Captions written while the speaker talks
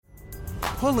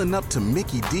Pulling up to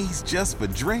Mickey D's just for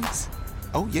drinks?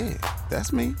 Oh yeah,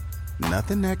 that's me.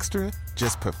 Nothing extra,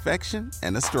 just perfection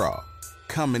and a straw.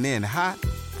 Coming in hot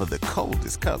for the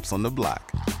coldest cups on the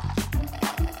block.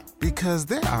 Because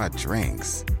there are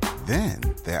drinks. Then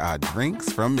there are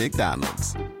drinks from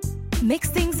McDonald's.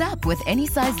 Mix things up with any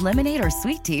size lemonade or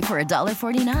sweet tea for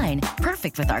 $1.49.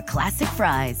 Perfect with our classic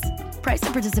fries. Price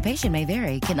and participation may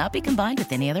vary. Cannot be combined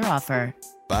with any other offer.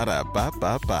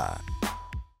 Ba-da-ba-ba-ba.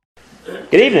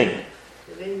 Good evening.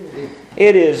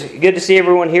 It is good to see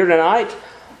everyone here tonight.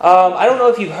 I don't know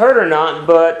if you've heard or not,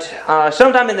 but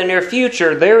sometime in the near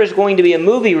future, there is going to be a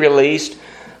movie released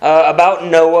about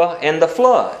Noah and the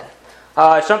flood.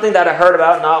 It's something that I heard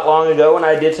about not long ago, and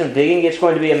I did some digging. It's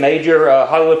going to be a major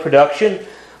Hollywood production.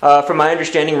 From my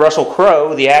understanding, Russell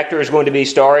Crowe, the actor, is going to be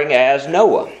starring as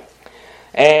Noah.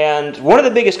 And one of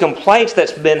the biggest complaints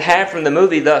that's been had from the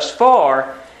movie thus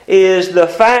far is the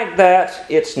fact that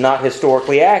it's not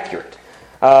historically accurate.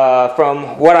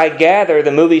 From what I gather,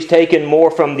 the movie's taken more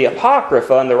from the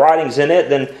Apocrypha and the writings in it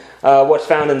than what's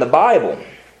found in the Bible.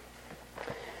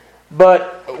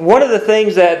 But one of the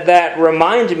things that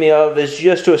reminds me of is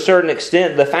just to a certain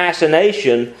extent the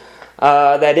fascination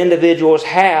that individuals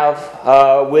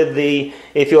have with the,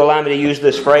 if you allow me to use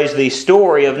this phrase, the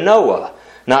story of Noah.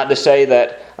 Not to say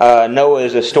that Noah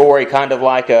is a story kind of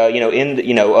like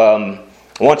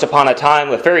Once Upon a Time,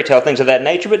 a fairy tale, things of that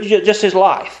nature, but just his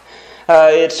life.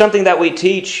 It's something that we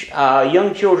teach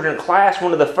young children in class.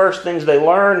 One of the first things they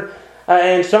learn,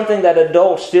 and something that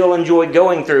adults still enjoy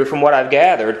going through, from what I've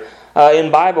gathered, in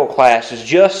Bible class, is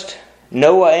just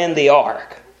Noah and the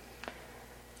ark.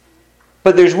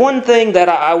 But there's one thing that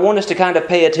I want us to kind of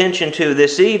pay attention to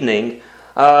this evening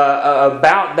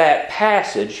about that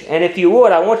passage. And if you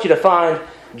would, I want you to find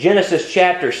Genesis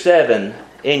chapter 7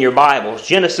 in your Bibles.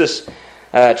 Genesis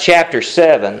chapter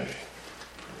 7.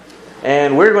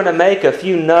 And we're going to make a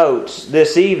few notes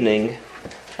this evening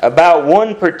about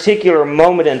one particular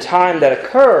moment in time that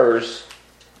occurs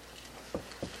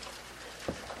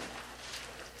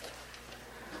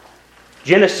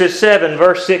Genesis 7,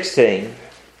 verse 16.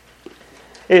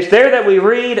 It's there that we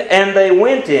read, "And they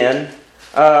went in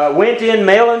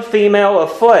male and female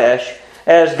of flesh,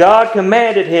 as God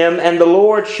commanded him, and the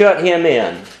Lord shut him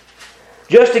in."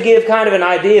 Just to give kind of an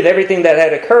idea of everything that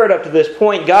had occurred up to this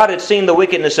point, God had seen the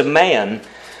wickedness of man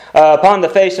upon the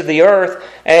face of the earth,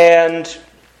 and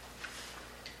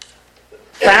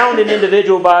found an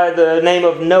individual by the name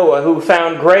of Noah who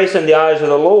found grace in the eyes of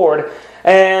the Lord.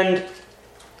 And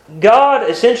God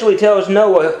essentially tells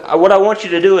Noah, what I want you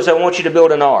to do is I want you to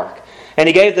build an ark. And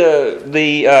He gave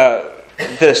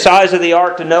the size of the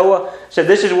ark to Noah, said,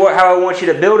 this is how I want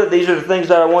you to build it, these are the things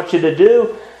that I want you to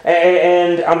do,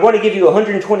 and I'm going to give you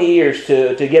 120 years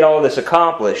to get all this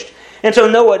accomplished. And so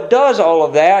Noah does all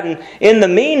of that, and in the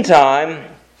meantime,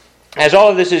 as all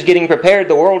of this is getting prepared,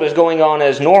 the world is going on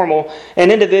as normal,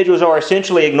 and individuals are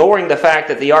essentially ignoring the fact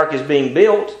that the ark is being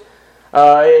built,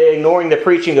 ignoring the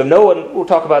preaching of Noah, and we'll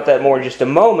talk about that more in just a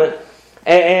moment.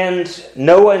 And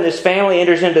Noah and his family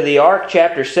enters into the ark,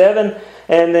 chapter 7,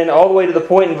 and then all the way to the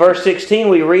point in verse 16,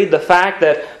 we read the fact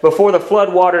that before the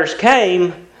flood waters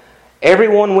came,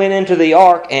 everyone went into the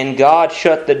ark and God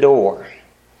shut the door.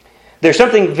 There's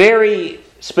something very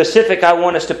specific I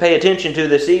want us to pay attention to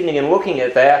this evening in looking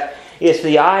at that. It's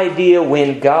the idea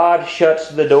when God shuts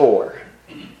the door.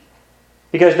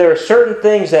 Because there are certain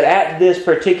things that at this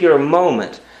particular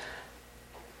moment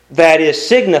that is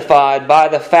signified by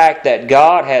the fact that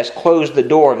God has closed the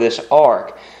door of this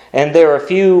ark. And there are a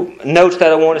few notes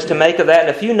that I want us to make of that, and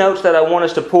a few notes that I want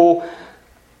us to pull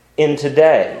in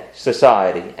today's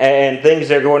society, and things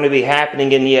that are going to be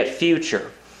happening in the yet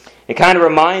future. It kind of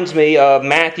reminds me of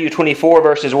Matthew 24,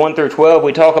 verses 1 through 12.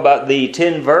 We talk about the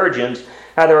 10 virgins,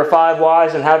 how there were 5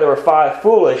 wise and how there were 5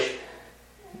 foolish.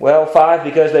 Well, 5,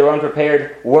 because they were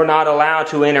unprepared, were not allowed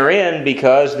to enter in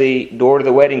because the door to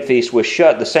the wedding feast was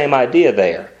shut. The same idea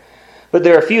there. But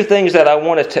there are a few things that I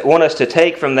want us to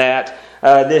take from that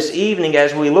this evening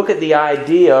as we look at the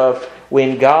idea of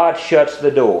when God shuts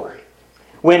the door.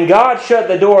 When God shut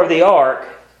the door of the ark,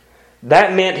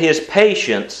 that meant His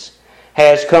patience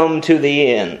has come to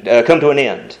an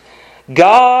end.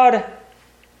 God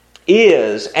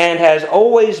is and has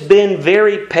always been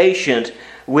very patient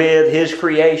with His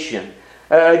creation.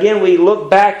 Again, we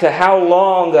look back to how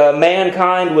long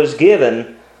mankind was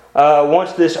given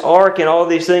once this ark and all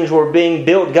these things were being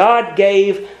built. God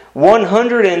gave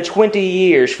 120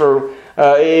 years for,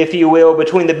 if you will,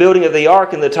 between the building of the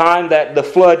ark and the time that the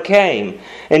flood came.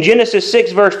 In Genesis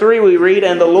 6 verse 3 we read,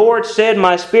 "And the Lord said,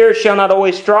 My spirit shall not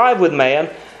always strive with man,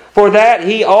 For that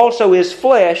he also is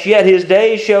flesh, yet his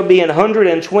days shall be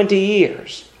 120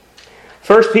 years.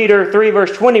 1 Peter 3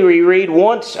 verse 20 we read,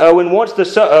 when once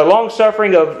the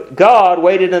long-suffering of God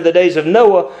waited in the days of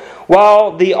Noah,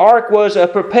 while the ark was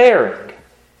preparing.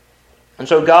 And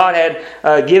so God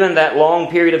had given that long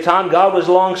period of time. God was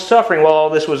long-suffering while all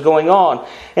this was going on.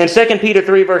 In 2 Peter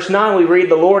 3 verse 9 we read,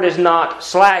 the Lord is not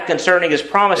slack concerning His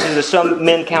promises, as some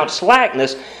men count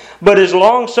slackness, but is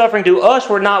long-suffering to us.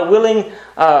 We're not willing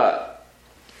that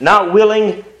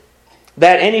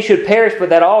any should perish, but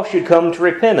that all should come to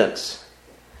repentance.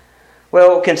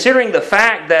 Well, considering the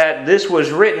fact that this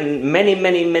was written many,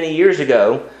 many, many years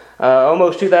ago,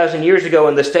 almost 2,000 years ago,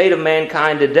 in the state of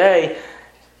mankind today,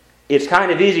 it's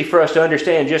kind of easy for us to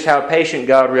understand just how patient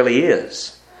God really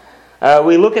is.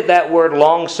 We look at that word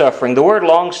long-suffering. The word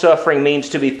long-suffering means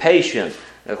to be patient.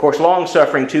 Of course,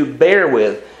 long-suffering, to bear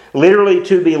with, literally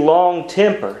to be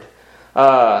long-tempered.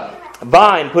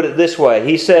 Vine put it this way.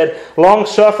 He said,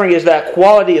 long-suffering is that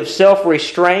quality of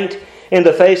self-restraint in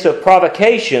the face of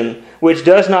provocation, which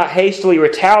does not hastily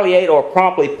retaliate or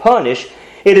promptly punish.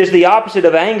 It is the opposite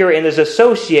of anger and is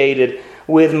associated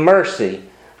with mercy.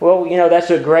 Well,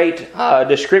 that's a great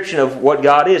description of what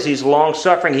God is. He's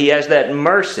long-suffering. He has that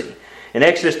mercy. In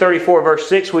Exodus 34 verse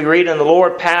 6 we read, and the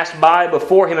Lord passed by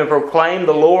before him and proclaimed,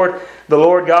 the Lord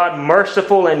God,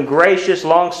 merciful and gracious,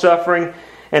 long-suffering,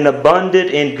 and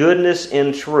abundant in goodness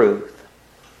and truth.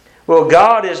 Well,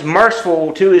 God is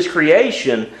merciful to His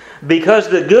creation because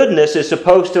the goodness is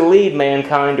supposed to lead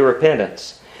mankind to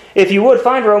repentance. If you would,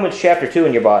 find Romans chapter 2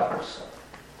 in your Bibles.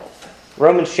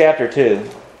 Romans chapter 2.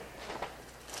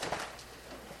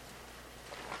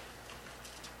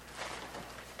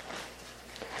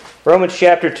 Romans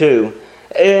chapter 2.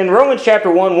 In Romans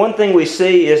chapter 1, one thing we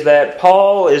see is that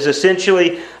Paul is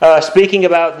essentially speaking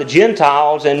about the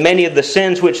Gentiles and many of the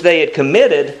sins which they had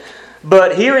committed.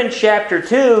 But here in chapter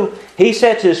 2, he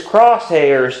sets his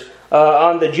crosshairs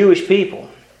on the Jewish people.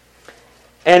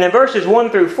 And in verses 1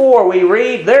 through 4 we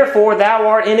read, therefore thou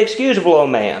art inexcusable, O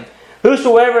man,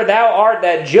 whosoever thou art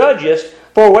that judgest,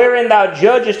 for wherein thou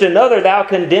judgest another thou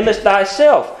condemnest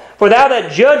thyself. For thou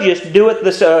that judgest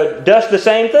dost the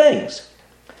same things.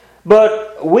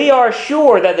 But we are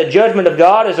sure that the judgment of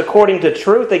God is according to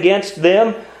truth against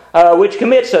them which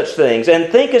commit such things.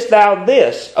 And thinkest thou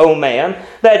this, O man,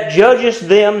 that judgest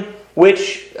them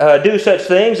which do such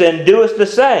things, and doest the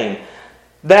same,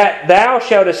 that thou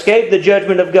shalt escape the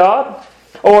judgment of God?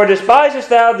 Or despisest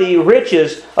thou the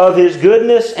riches of His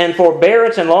goodness and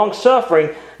forbearance and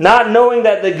long-suffering, not knowing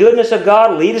that the goodness of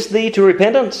God leadeth thee to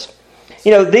repentance?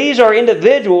 These are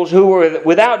individuals who were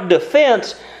without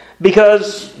defense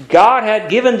because God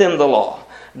had given them the law.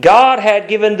 God had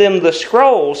given them the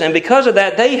scrolls, and because of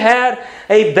that, they had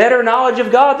a better knowledge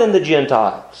of God than the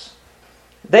Gentiles.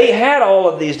 They had all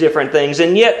of these different things,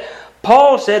 and yet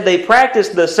Paul said they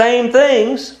practiced the same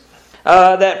things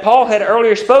that Paul had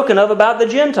earlier spoken of about the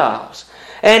Gentiles.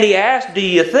 And he asked, do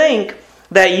you think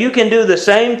that you can do the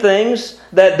same things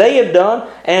that they have done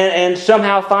and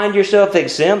somehow find yourself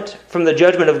exempt from the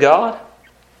judgment of God?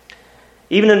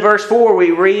 Even in verse 4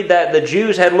 we read that the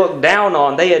Jews had looked down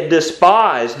on, they had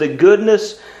despised the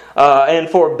goodness and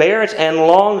forbearance and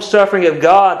long-suffering of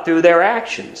God through their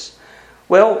actions.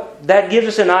 Well, that gives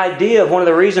us an idea of one of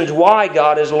the reasons why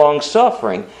God is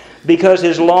long-suffering. Because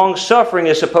His long-suffering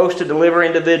is supposed to deliver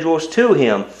individuals to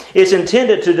Him. It's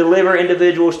intended to deliver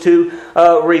individuals to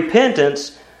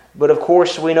repentance. But of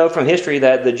course we know from history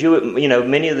that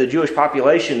many of the Jewish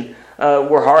population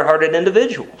were hard-hearted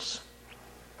individuals.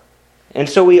 And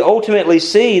so we ultimately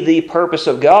see the purpose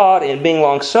of God in being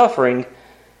long-suffering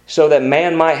so that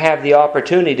man might have the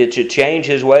opportunity to change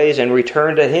his ways and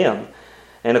return to Him.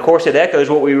 And of course it echoes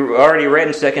what we already read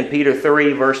in 2 Peter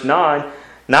 3 verse 9,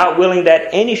 not willing that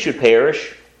any should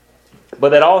perish, but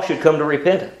that all should come to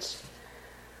repentance.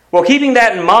 Well, keeping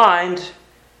that in mind,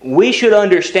 we should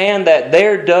understand that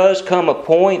there does come a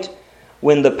point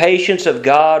when the patience of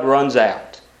God runs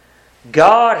out.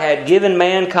 God had given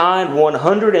mankind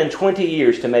 120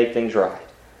 years to make things right.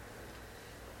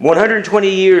 120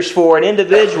 years for an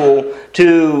individual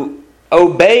to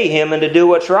obey Him and to do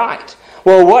what's right.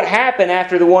 Well, what happened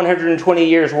after the 120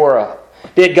 years were up?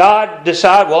 Did God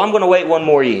decide, well, I'm going to wait one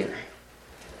more year?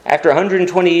 After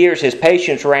 120 years, His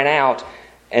patience ran out,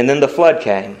 and then the flood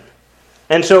came.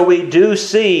 And so we do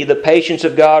see the patience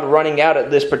of God running out at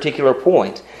this particular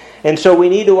point. And so we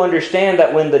need to understand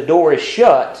that when the door is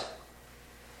shut,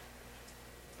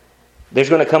 there's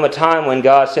going to come a time when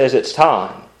God says it's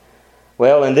time.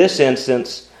 Well, in this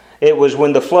instance, it was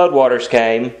when the floodwaters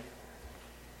came,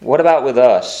 What about with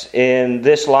us? In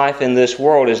this life, in this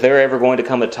world, is there ever going to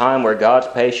come a time where God's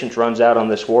patience runs out on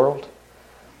this world?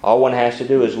 All one has to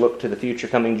do is look to the future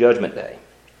coming judgment day.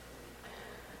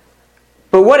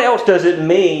 But what else does it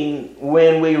mean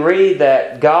when we read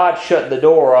that God shut the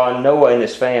door on Noah and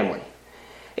his family?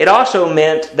 It also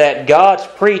meant that God's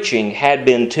preaching had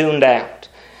been tuned out.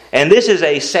 And this is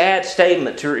a sad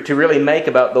statement to really make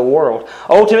about the world.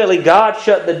 Ultimately, God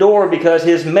shut the door because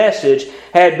His message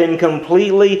had been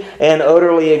completely and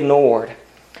utterly ignored.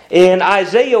 In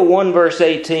Isaiah 1 verse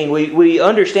 18, we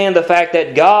understand the fact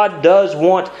that God does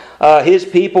want His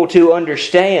people to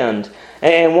understand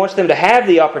and wants them to have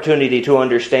the opportunity to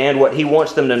understand what He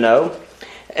wants them to know.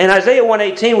 In Isaiah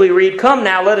 1:18 we read, "Come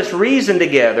now, let us reason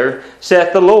together,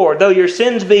 saith the Lord. Though your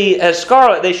sins be as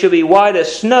scarlet, they shall be white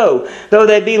as snow. Though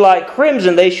they be like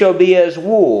crimson, they shall be as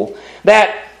wool." That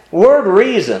word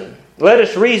reason, let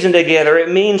us reason together, it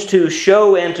means to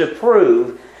show and to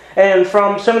prove. And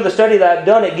from some of the study that I've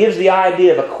done, it gives the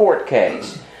idea of a court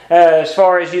case. As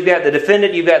far as you've got the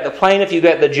defendant, you've got the plaintiff, you've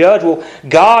got the judge. Well,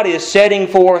 God is setting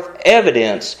forth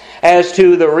evidence as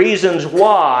to the reasons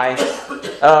why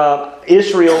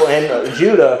Israel and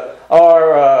Judah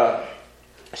are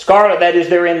scarlet, that is,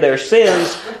 they're in their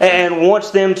sins, and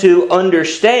wants them to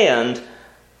understand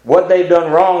what they've done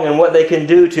wrong and what they can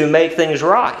do to make things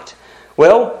right.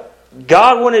 Well,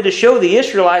 God wanted to show the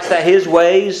Israelites that His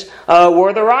ways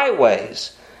were the right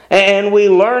ways. And we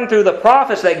learn through the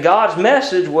prophets that God's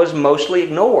message was mostly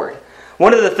ignored.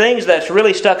 One of the things that's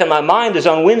really stuck in my mind is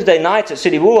on Wednesday nights at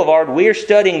City Boulevard, we're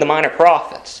studying the minor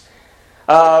prophets.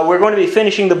 We're going to be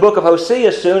finishing the book of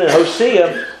Hosea soon, and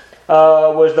Hosea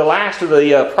was the last of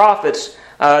the prophets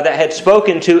that had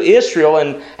spoken to Israel,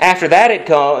 and after that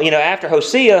after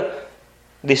Hosea,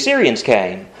 the Assyrians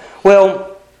came.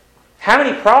 Well, how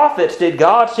many prophets did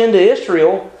God send to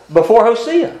Israel before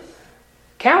Hosea?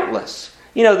 Countless.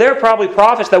 There are probably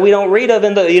prophets that we don't read of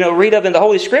in the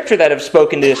Holy Scripture that have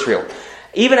spoken to Israel.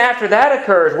 Even after that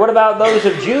occurs, what about those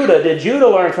of Judah? Did Judah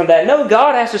learn from that? No,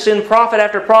 God has to send prophet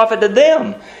after prophet to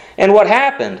them. And what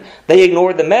happened? They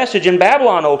ignored the message, and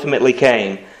Babylon ultimately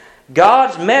came.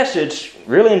 God's message,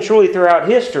 really and truly throughout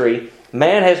history,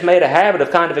 man has made a habit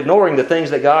of kind of ignoring the things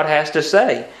that God has to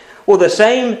say. Well, the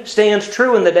same stands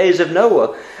true in the days of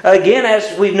Noah. Again,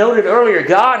 as we've noted earlier,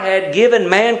 God had given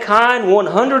mankind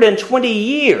 120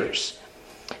 years.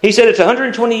 He said, it's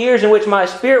 120 years in which my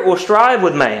Spirit will strive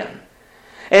with man.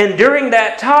 And during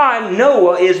that time,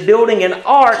 Noah is building an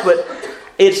ark, but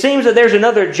it seems that there's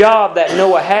another job that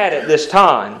Noah had at this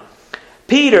time.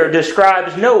 Peter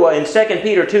describes Noah in 2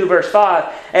 Peter 2 verse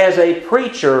 5 as a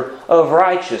preacher of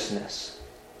righteousness.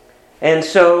 And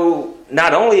so,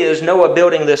 not only is Noah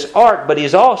building this ark, but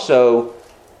he's also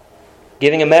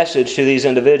giving a message to these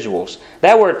individuals.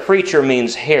 That word preacher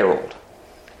means herald.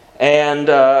 And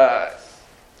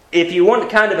if you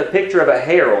want kind of a picture of a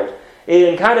herald,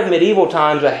 in kind of medieval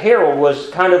times, a herald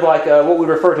was kind of like what we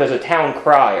refer to as a town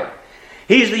crier.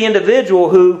 He's the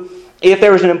individual who, if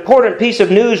there was an important piece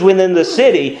of news within the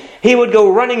city, he would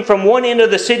go running from one end of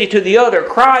the city to the other,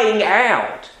 crying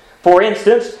out. For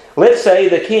instance, let's say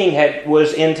the king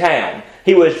was in town.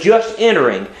 He was just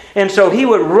entering. And so he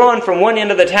would run from one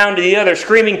end of the town to the other,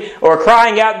 screaming or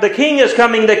crying out, "The king is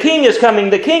coming, the king is coming,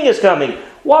 the king is coming."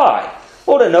 Why?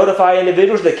 Well, to notify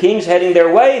individuals the king's heading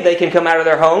their way. They can come out of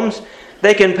their homes.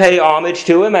 They can pay homage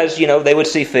to him as, they would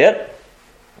see fit.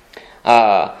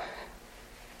 And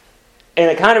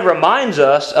it kind of reminds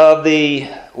us of the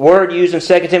word used in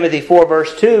 2 Timothy 4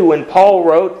 verse 2 when Paul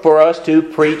wrote for us to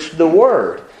preach the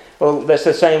word. Well, that's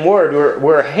the same word.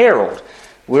 We're a herald.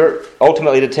 We're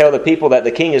ultimately to tell the people that the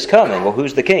king is coming. Well,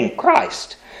 who's the king?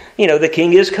 Christ. The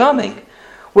king is coming.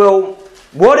 Well,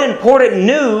 what important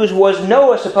news was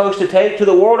Noah supposed to take to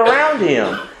the world around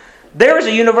him? There is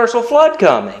a universal flood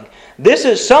coming. This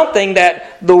is something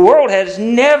that the world has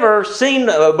never seen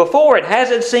before. It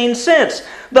hasn't seen since.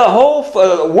 The whole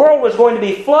world was going to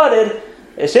be flooded,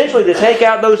 essentially to take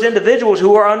out those individuals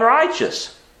who are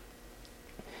unrighteous.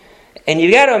 And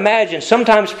you got to imagine,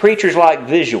 sometimes preachers like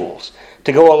visuals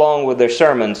to go along with their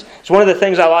sermons. So one of the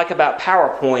things I like about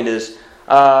PowerPoint is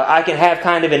I can have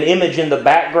kind of an image in the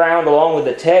background along with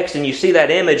the text, and you see that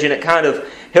image and it kind of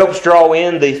helps draw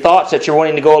in the thoughts that you're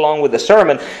wanting to go along with the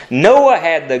sermon. Noah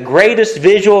had the greatest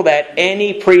visual that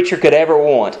any preacher could ever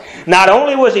want. Not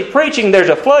only was he preaching there's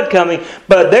a flood coming,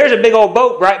 but there's a big old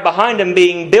boat right behind him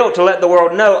being built to let the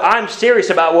world know I'm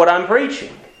serious about what I'm preaching.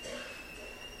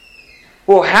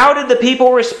 Well, how did the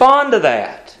people respond to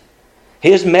that?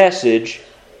 His message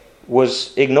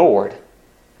was ignored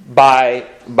by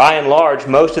and large,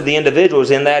 most of the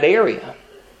individuals in that area.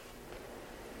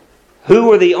 Who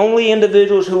were the only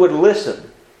individuals who would listen?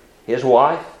 His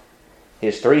wife,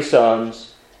 his 3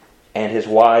 sons, and his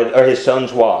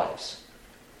sons' wives.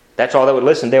 That's all that would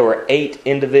listen. There were 8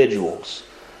 individuals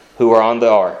who were on the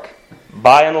ark.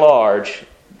 By and large,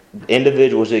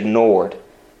 individuals ignored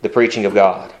the preaching of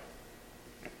God.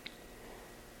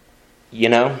 You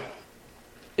know,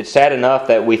 it's sad enough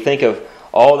that we think of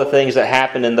all the things that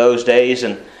happened in those days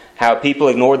and how people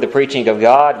ignored the preaching of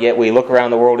God, yet we look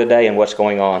around the world today and what's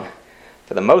going on.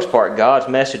 For the most part, God's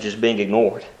message is being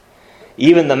ignored.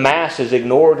 Even the masses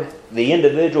ignored the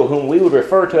individual whom we would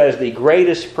refer to as the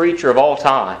greatest preacher of all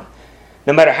time.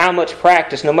 No matter how much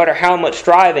practice, no matter how much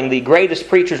striving the greatest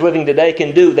preachers living today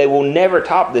can do, they will never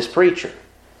top this preacher.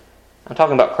 I'm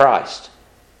talking about Christ.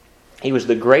 He was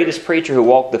the greatest preacher who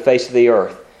walked the face of the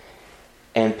earth.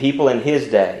 And people in His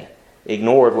day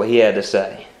ignored what He had to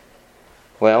say.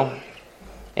 Well,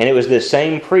 and it was this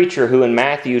same preacher who in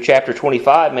Matthew chapter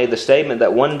 25 made the statement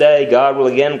that one day God will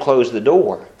again close the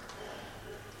door.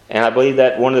 And I believe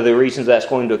that one of the reasons that's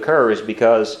going to occur is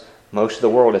because most of the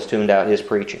world has tuned out His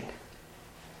preaching.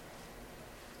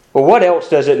 Well, what else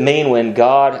does it mean when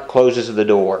God closes the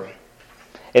door?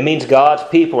 It means God's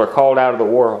people are called out of the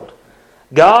world.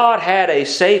 God had a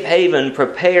safe haven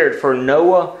prepared for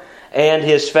Noah and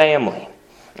his family.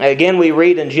 Again, we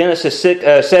read in Genesis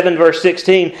 7 verse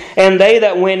 16, "And they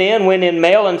that went in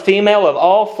male and female of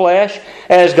all flesh,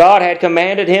 as God had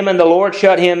commanded him, and the Lord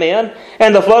shut him in.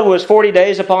 And the flood was 40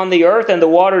 days upon the earth, and the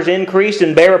waters increased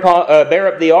and bare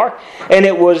up the ark, and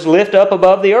it was lift up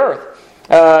above the earth."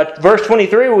 Verse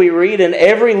 23 we read, "And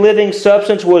every living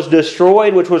substance was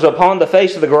destroyed which was upon the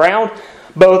face of the ground,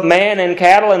 both man and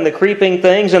cattle and the creeping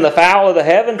things and the fowl of the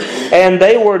heaven, and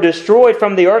they were destroyed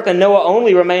from the earth, and Noah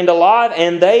only remained alive,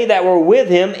 and they that were with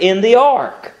him in the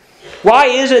ark." Why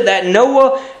is it that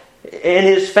Noah and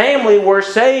his family were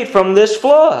saved from this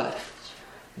flood?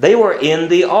 They were in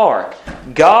the ark.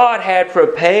 God had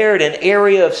prepared an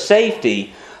area of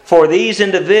safety for these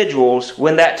individuals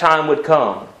when that time would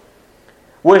come.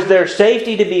 Was there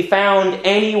safety to be found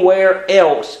anywhere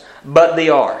else but the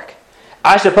ark?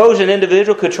 I suppose an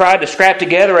individual could try to scrap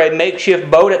together a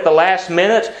makeshift boat at the last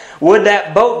minute. Would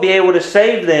that boat be able to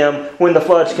save them when the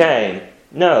floods came?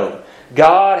 No.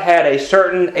 God had a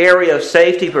certain area of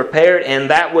safety prepared, and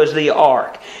that was the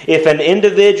ark. If an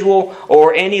individual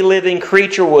or any living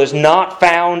creature was not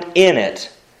found in it,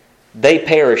 they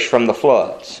perished from the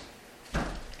floods.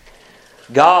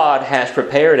 God has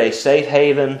prepared a safe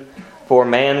haven for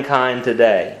mankind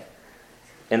today,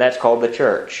 and that's called the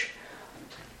church.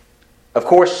 Of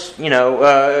course,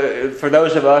 for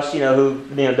those of us,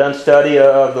 who've done study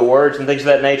of the words and things of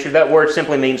that nature, that word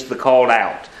simply means the called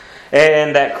out.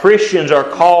 And that Christians are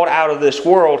called out of this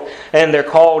world and they're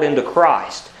called into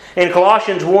Christ. In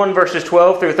Colossians 1 verses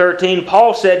 12 through 13,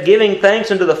 Paul said, "Giving thanks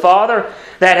unto the Father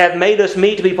that hath made us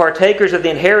meet to be partakers of the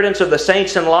inheritance of the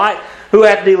saints in light, who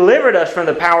hath delivered us from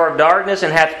the power of darkness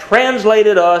and hath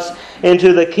translated us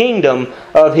into the kingdom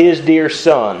of His dear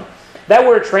Son." That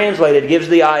word translated gives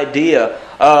the idea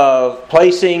of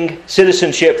placing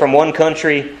citizenship from one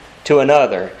country to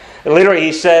another. Literally,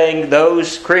 he's saying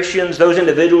those Christians, those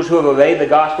individuals who have obeyed the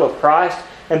gospel of Christ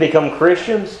and become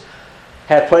Christians,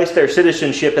 have placed their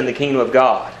citizenship in the kingdom of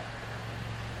God.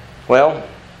 Well,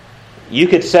 you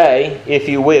could say, if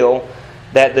you will,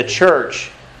 that the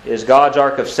church is God's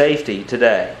ark of safety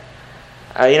today.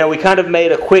 We kind of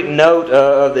made a quick note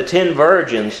of the 10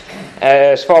 virgins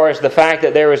as far as the fact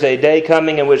that there was a day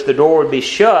coming in which the door would be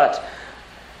shut,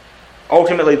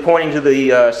 ultimately pointing to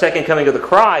the second coming of the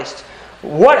Christ.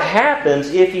 What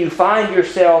happens if you find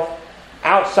yourself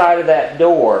outside of that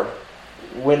door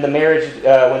when the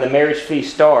marriage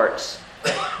feast starts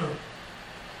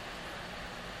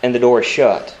and the door is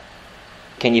shut?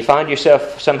 Can you find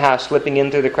yourself somehow slipping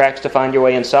in through the cracks to find your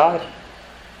way inside?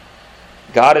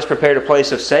 God has prepared a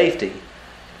place of safety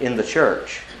in the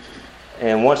church.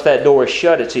 And once that door is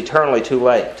shut, it's eternally too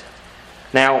late.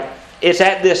 Now, it's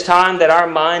at this time that our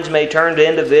minds may turn to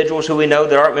individuals who we know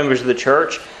that aren't members of the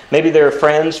church. Maybe they're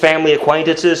friends, family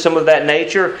acquaintances, some of that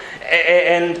nature.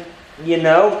 And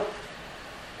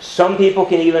some people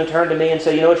can even turn to me and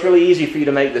say, it's really easy for you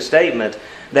to make the statement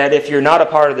that if you're not a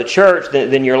part of the church,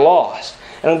 then you're lost.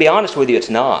 And I'll be honest with you, it's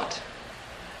not.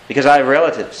 Because I have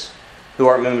relatives who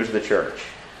aren't members of the church.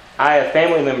 I have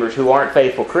family members who aren't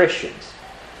faithful Christians.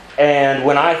 And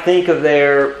when I think of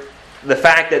the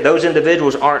fact that those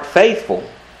individuals aren't faithful,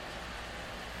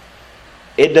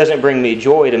 it doesn't bring me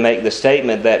joy to make the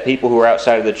statement that people who are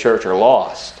outside of the church are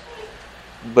lost.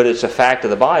 But it's a fact of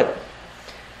the Bible.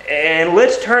 And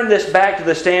let's turn this back to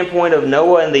the standpoint of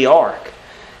Noah and the ark.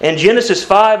 In Genesis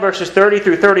 5, verses 30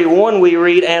 through 31, we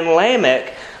read, "And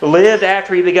Lamech lived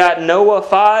after he begot Noah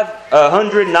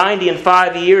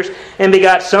 195 years, and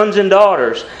begot sons and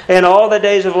daughters. And all the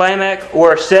days of Lamech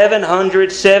were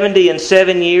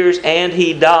 777 years, and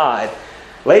he died."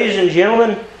 Ladies and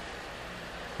gentlemen,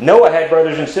 Noah had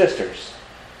brothers and sisters.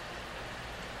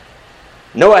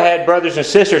 Noah had brothers and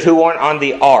sisters who weren't on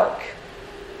the ark.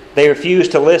 They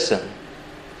refused to listen.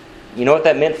 You know what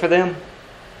that meant for them?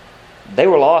 They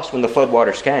were lost when the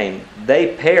floodwaters came. They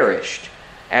perished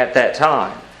at that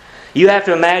time. You have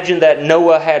to imagine that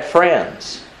Noah had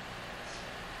friends.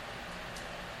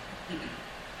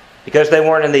 Because they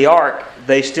weren't in the ark,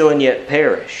 they still and yet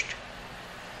perished.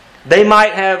 They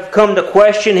might have come to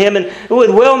question him, and with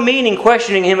well-meaning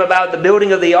questioning him about the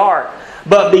building of the ark.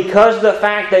 But because of the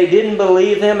fact they didn't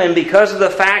believe him, and because of the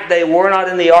fact they were not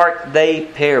in the ark, they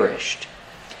perished.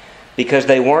 Because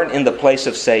they weren't in the place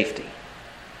of safety.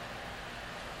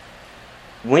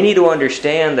 We need to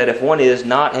understand that if one is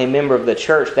not a member of the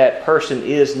church, that person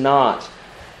is not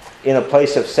in a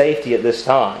place of safety at this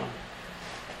time.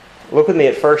 Look with me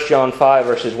at 1 John 5,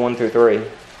 verses 1 through 3.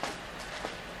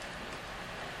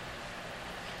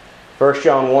 1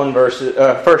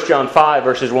 John 5,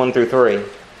 verses 1 through 3.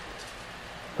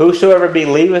 "Whosoever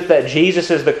believeth that Jesus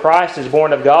is the Christ is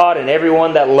born of God, and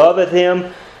everyone that loveth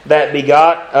him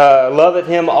loveth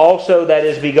him also that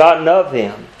is begotten of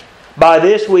him. By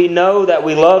this we know that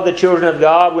we love the children of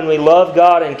God, when we love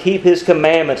God and keep His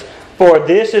commandments. For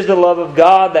this is the love of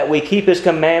God, that we keep His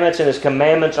commandments, and His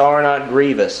commandments are not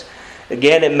grievous."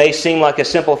 Again, it may seem like a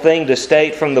simple thing to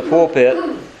state from the pulpit,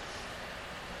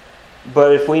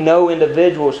 but if we know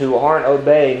individuals who aren't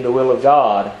obeying the will of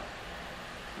God,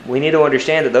 we need to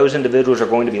understand that those individuals are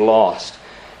going to be lost.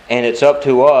 And it's up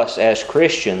to us as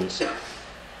Christians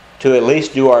to at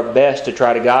least do our best to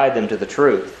try to guide them to the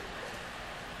truth.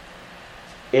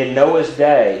 In Noah's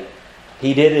day,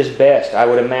 he did his best, I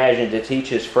would imagine, to teach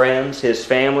his friends, his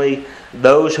family,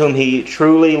 those whom he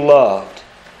truly loved.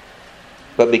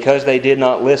 But because they did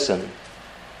not listen,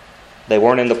 they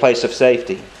weren't in the place of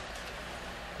safety,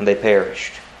 and they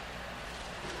perished.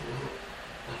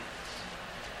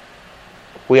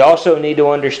 We also need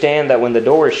to understand that when the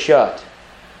door is shut,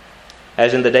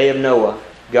 as in the day of Noah,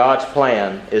 God's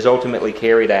plan is ultimately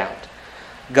carried out.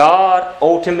 God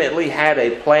ultimately had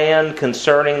a plan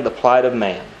concerning the plight of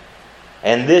man.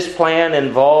 And this plan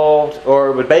involved,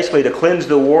 or was basically to cleanse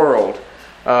the world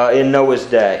in Noah's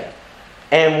day.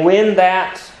 And when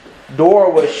that door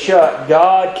was shut,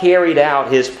 God carried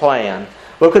out His plan.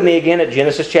 Look with me again at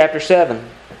Genesis chapter 7.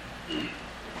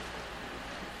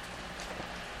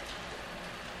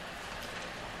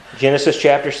 Genesis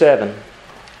chapter 7.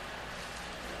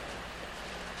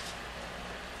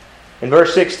 In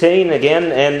verse 16,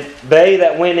 again, "And they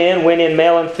that went in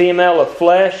male and female of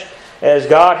flesh, as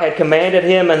God had commanded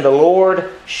him, and the Lord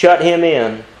shut him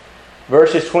in."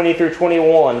 Verses 20 through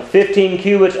 21. "15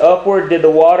 cubits upward did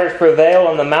the waters prevail,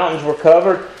 and the mountains were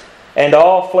covered. And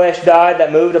all flesh died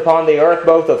that moved upon the earth,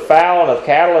 both of fowl and of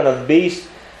cattle and of beasts,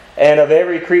 and of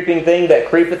every creeping thing that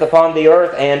creepeth upon the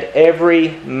earth, and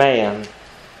every man.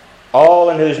 All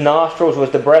in whose nostrils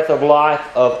was the breath of life,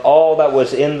 of all that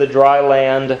was in the dry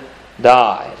land,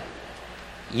 died."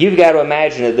 You've got to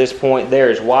imagine at this point there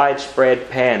is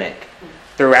widespread panic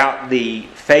throughout the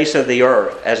face of the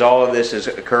earth as all of this is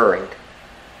occurring.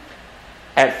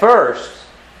 At first,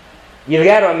 you've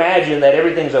got to imagine that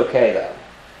everything's okay though.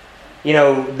 You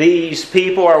know, these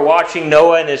people are watching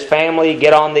Noah and his family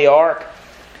get on the ark,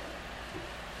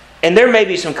 and there may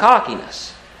be some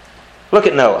cockiness. Look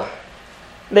at Noah.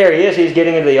 There he is. He's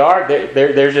getting into the ark.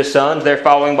 There's his sons. They're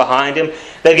following behind him.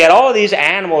 They've got all these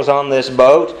animals on this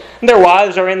boat. And their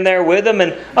wives are in there with them.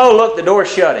 And, oh, look, the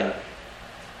door's shutting.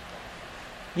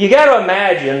 You got to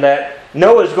imagine that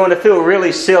Noah's going to feel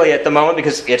really silly at the moment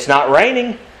because it's not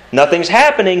raining. Nothing's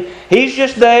happening. He's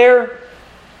just there.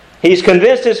 He's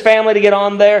convinced his family to get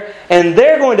on there. And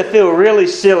they're going to feel really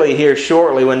silly here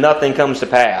shortly when nothing comes to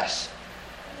pass.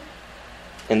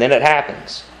 And then it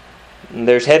happens.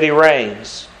 There's heavy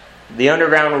rains. The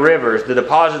underground rivers, the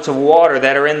deposits of water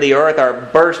that are in the earth are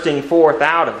bursting forth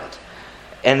out of it.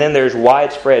 And then there's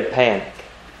widespread panic.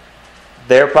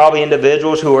 There are probably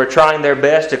individuals who are trying their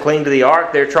best to cling to the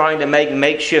ark. They're trying to make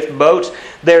makeshift boats.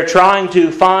 They're trying to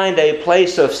find a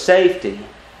place of safety.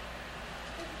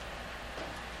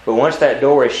 But once that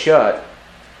door is shut,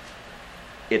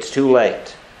 it's too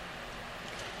late.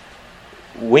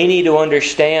 We need to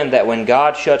understand that when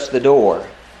God shuts the door,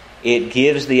 it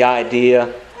gives the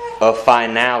idea of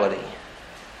finality.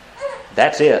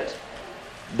 That's it.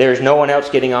 There's no one else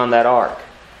getting on that ark.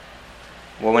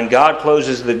 Well, when God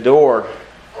closes the door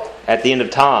at the end of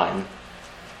time,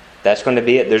 that's going to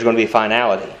be it. There's going to be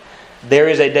finality. There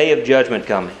is a day of judgment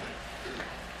coming.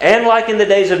 And like in the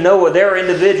days of Noah, there are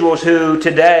individuals who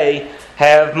today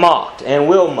have mocked and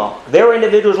will mock. There were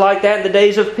individuals like that in the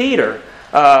days of Peter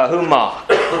who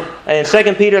mocked. In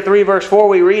 2 Peter 3 verse 4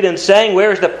 we read, "And saying,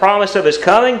 where is the promise of His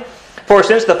coming? For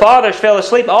since the fathers fell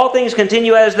asleep, all things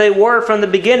continue as they were from the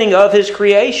beginning of His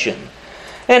creation."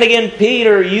 And again,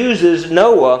 Peter uses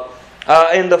Noah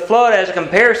and the flood as a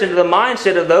comparison to the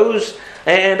mindset of those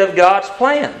and of God's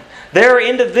plan. There are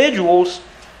individuals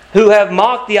who have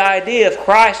mocked the idea of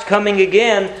Christ coming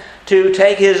again to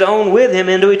take His own with Him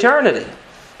into eternity.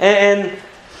 And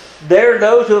there are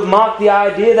those who have mocked the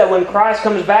idea that when Christ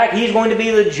comes back, He's going to be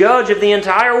the judge of the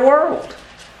entire world.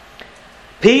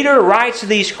 Peter writes to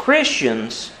these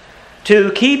Christians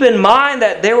to keep in mind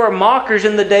that there were mockers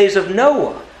in the days of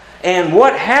Noah. And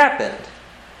what happened?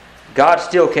 God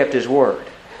still kept His word.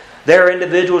 There are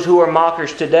individuals who are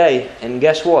mockers today, and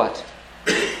guess what?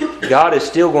 God is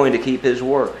still going to keep His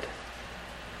word.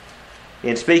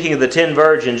 In speaking of the 10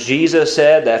 virgins, Jesus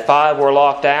said that 5 were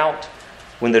locked out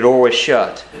when the door was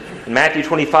shut. In Matthew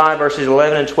 25, verses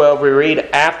 11 and 12, we read,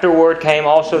 "Afterward came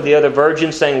also the other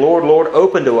virgins, saying, Lord, Lord,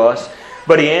 open to us.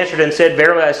 But He answered and said,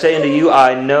 Verily I say unto you,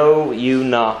 I know you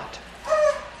not."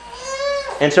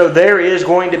 And so there is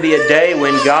going to be a day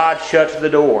when God shuts the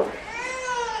door.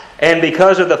 And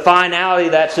because of the finality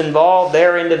that's involved,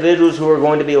 there are individuals who are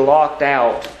going to be locked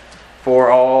out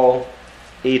for all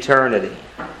eternity.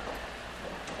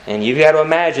 And you've got to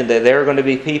imagine that there are going to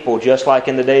be people just like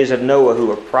in the days of Noah who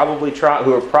have probably tried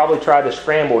to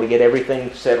scramble to get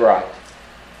everything set right.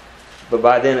 But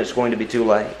by then it's going to be too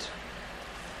late.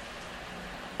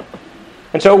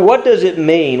 And so what does it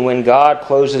mean when God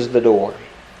closes the door?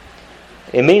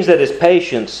 It means that His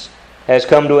patience has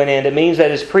come to an end. It means that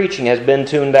His preaching has been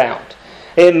tuned out.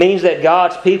 It means that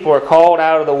God's people are called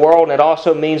out of the world, and it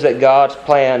also means that God's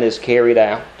plan is carried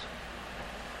out.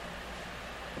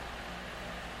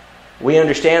 We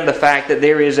understand the fact that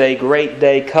there is a great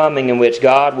day coming in which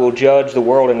God will judge the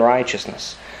world in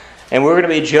righteousness. And we're going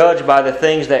to be judged by the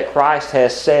things that Christ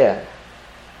has said.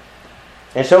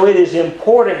 And so it is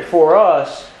important for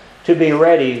us to be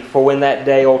ready for when that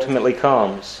day ultimately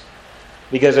comes.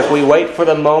 Because if we wait for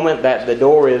the moment that the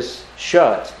door is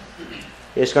shut,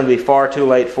 it's going to be far too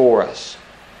late for us.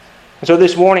 And so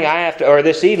this evening, I have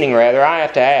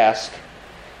to ask,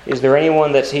 is there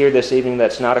anyone that's here this evening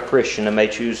that's not a Christian and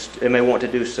may want to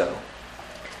do so?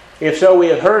 If so, we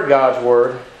have heard God's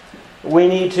word. We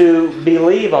need to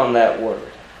believe on that word.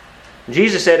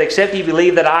 Jesus said, "Except ye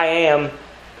believe that I am,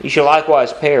 ye shall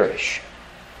likewise perish."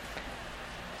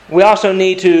 We also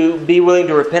need to be willing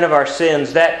to repent of our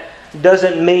sins. That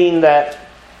doesn't mean that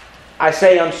I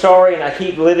say I'm sorry and I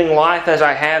keep living life as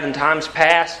I have in times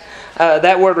past.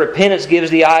 That word repentance gives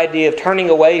the idea of turning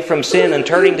away from sin and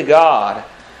turning to God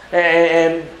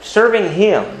and serving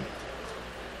Him.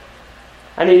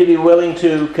 I need to be willing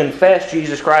to confess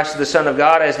Jesus Christ as the Son of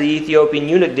God, as the Ethiopian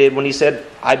eunuch did when he said,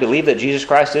 "I believe that Jesus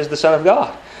Christ is the Son of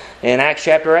God," in Acts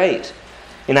chapter 8.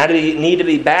 And I need to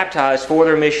be baptized for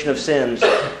the remission of sins.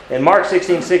 In Mark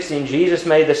 16:16, Jesus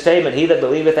made the statement, "He that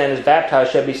believeth and is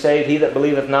baptized shall be saved, he that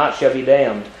believeth not shall be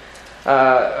damned."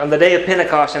 On the day of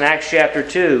Pentecost in Acts chapter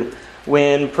 2,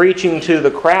 when preaching to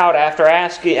the crowd after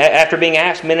being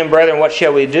asked, "Men and brethren, what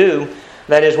shall we do?"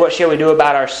 That is, what shall we do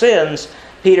about our sins?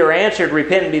 Peter answered,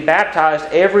 "Repent and be baptized,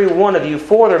 every one of you,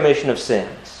 for the remission of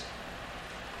sins."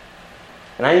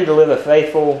 And I need to live a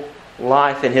faithful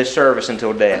life in His service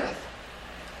until death.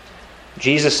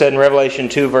 Jesus said in Revelation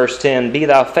 2 verse 10, "Be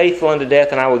thou faithful unto death,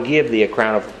 and I will give thee a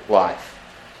crown of life."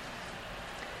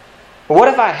 But what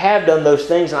if I have done those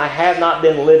things and I have not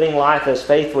been living life as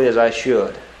faithfully as I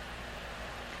should?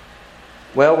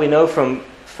 Well, we know from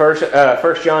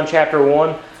 1 John chapter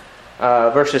 1,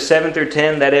 verses 7 through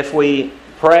 10, that if we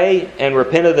pray and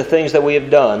repent of the things that we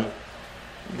have done,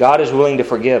 God is willing to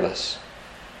forgive us.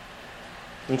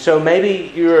 And so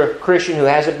maybe you're a Christian who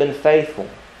hasn't been faithful.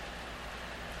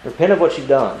 Repent of what you've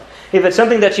done. If it's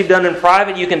something that you've done in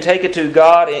private, you can take it to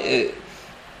God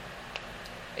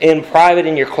in private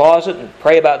in your closet and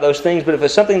pray about those things. But if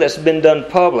it's something that's been done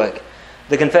public,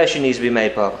 the confession needs to be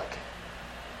made public.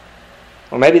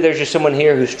 Or maybe there's just someone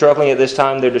here who's struggling at this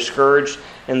time. They're discouraged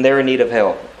and they're in need of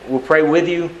help. We'll pray with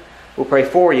you. We'll pray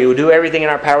for you. We'll do everything in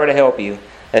our power to help you.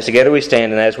 As together we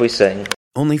stand and as we sing.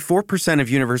 Only 4% of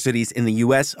universities in the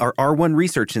U.S. are R1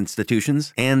 research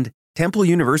institutions, and Temple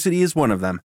University is one of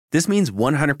them. This means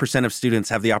 100% of students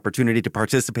have the opportunity to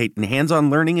participate in hands-on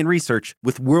learning and research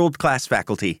with world-class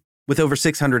faculty. With over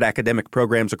 600 academic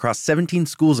programs across 17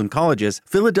 schools and colleges,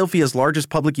 Philadelphia's largest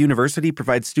public university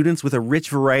provides students with a rich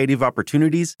variety of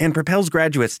opportunities and propels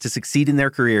graduates to succeed in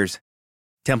their careers.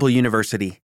 Temple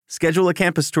University. Schedule a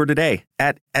campus tour today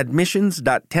at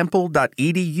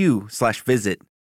admissions.temple.edu/visit.